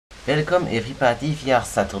Welcome everybody, we are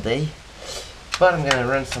Saturday, but I'm gonna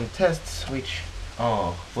run some tests which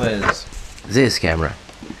are with this camera.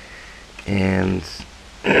 And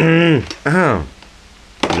I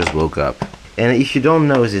just woke up. And if you don't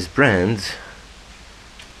know this brand,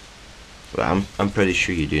 well, I'm pretty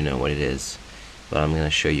sure you do know what it is, but I'm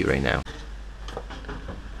gonna show you right now.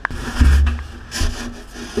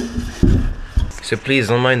 So please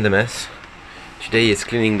don't mind the mess. Today is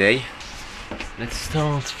cleaning day. Let's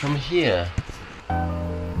start from here.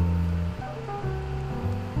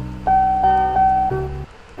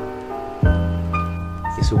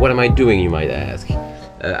 So what am I doing, you might ask?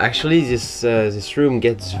 Actually, this room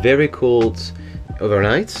gets very cold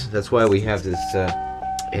overnight. That's why we have this,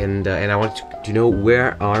 and I want to know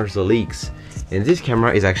where are the leaks. And this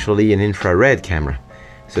camera is actually an infrared camera.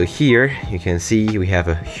 So here you can see we have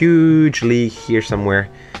a huge leak here somewhere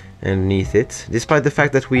underneath it. Despite the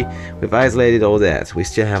fact that we've isolated all that, we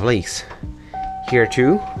still have leaks here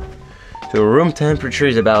too. So room temperature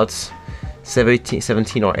is about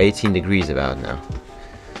 17 or 18 degrees about now.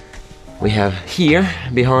 We have here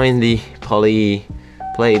behind the poly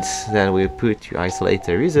plates that we put to isolate,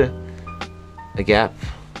 there is a gap,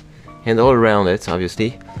 and all around it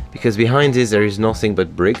obviously, because behind this there is nothing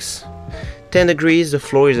but bricks. 10 degrees, the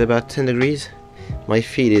floor is about 10 degrees, my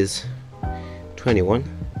feet is 21.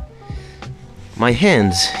 My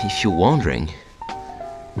hands, if you're wondering,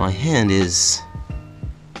 my hand is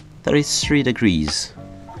 33 degrees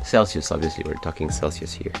Celsius. Obviously we're talking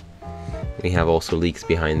Celsius here. We have also leaks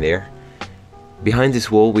behind there, behind this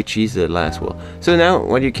wall, which is the last wall. So now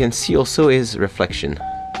what you can see also is reflection.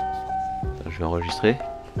 Je vais enregistrer.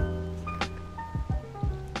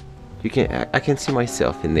 I can see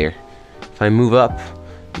myself in there. If I move up,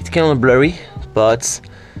 it's kind of blurry, but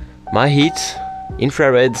my heat,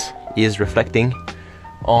 infrared, is reflecting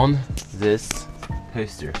on this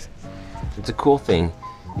poster. It's a cool thing.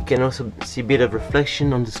 You can also see a bit of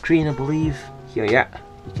reflection on the screen, I believe. Here, yeah,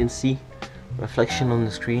 you can see reflection on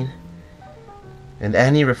the screen. And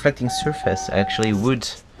any reflecting surface actually would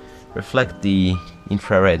reflect the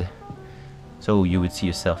infrared. So you would see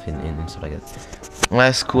yourself in stuff like that.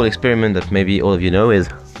 Last cool experiment that maybe all of you know is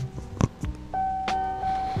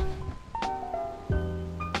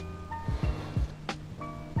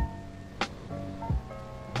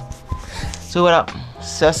so voilà,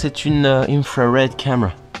 ça c'est une infrared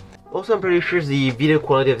camera. Also, I'm pretty sure the video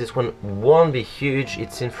quality of this one won't be huge.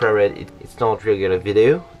 It's infrared, it's not really good at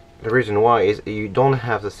video. The reason why is you don't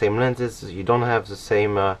have the same lenses, you don't have the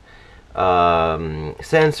same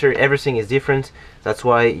sensor, everything is different. That's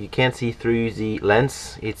why you can't see through the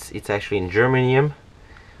lens. It's actually in germanium,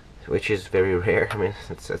 which is very rare. I mean,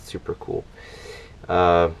 that's super cool.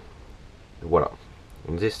 Voilà.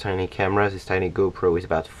 This tiny camera, this tiny GoPro is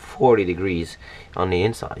about 40 degrees on the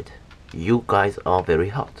inside. You guys are very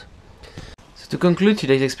hot. So to conclude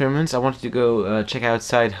today's experiments, I wanted to go check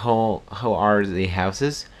outside how are the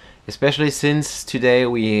houses. Especially since today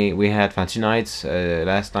we had tonight,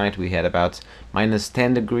 last night we had about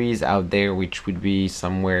 -10 degrees out there, which would be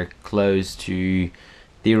somewhere close to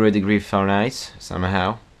 0 degrees Fahrenheit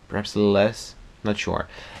somehow, perhaps a little less, not sure.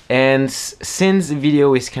 And since the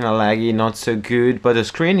video is kind of laggy, not so good, but the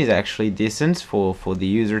screen is actually decent for the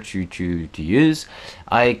user to use,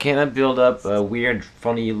 I cannot build up a weird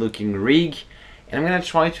funny looking rig, and I'm gonna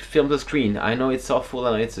try to film the screen. I know it's awful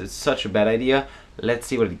and it's such a bad idea. Let's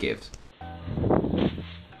see what it gives.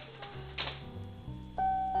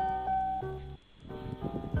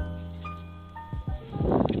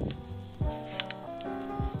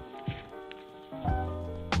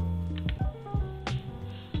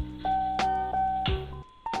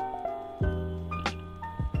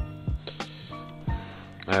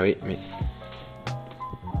 Ah oui, mais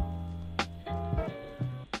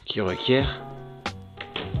qui requiert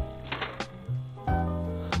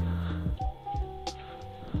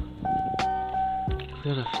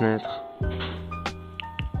ouvrir la fenêtre.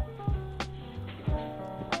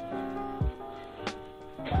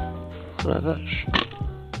 Oh la vache,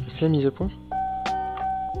 c'est la mise au point.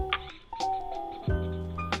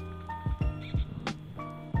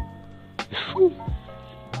 C'est fou.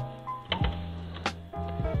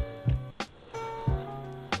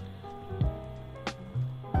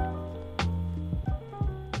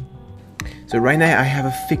 So right now I have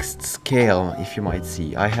a fixed scale, if you might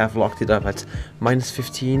see. I have locked it up at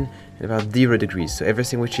 -15 and about 0 degrees. So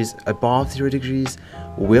everything which is above 0 degrees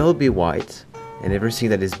will be white, and everything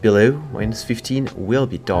that is below -15 will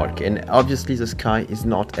be dark. And obviously the sky is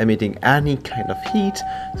not emitting any kind of heat,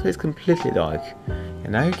 so it's completely dark.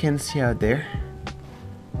 And now you can see out there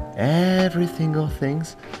every single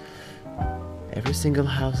things. every single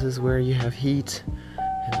houses where you have heat.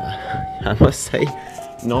 And, I must say,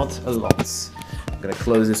 not a lot. I'm gonna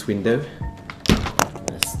close this window.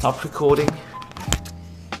 Stop recording.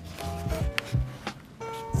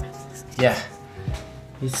 Yeah,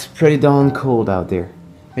 it's pretty darn cold out there.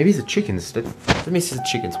 Maybe it's the chickens. Let me see the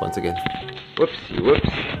chickens once again. Whoopsie, whoops.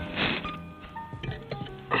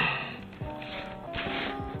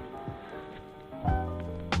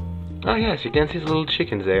 Oh yes, you can see the little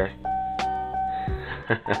chickens there.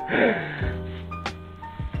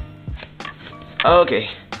 Okay.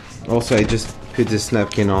 Also, I just put this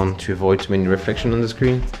napkin on to avoid too many reflection on the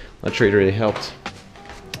screen. Not sure it really helped.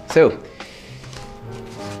 So,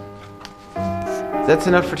 that's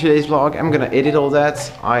enough for today's vlog. I'm gonna edit all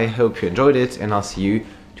that. I hope you enjoyed it, and I'll see you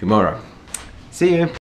tomorrow. See you!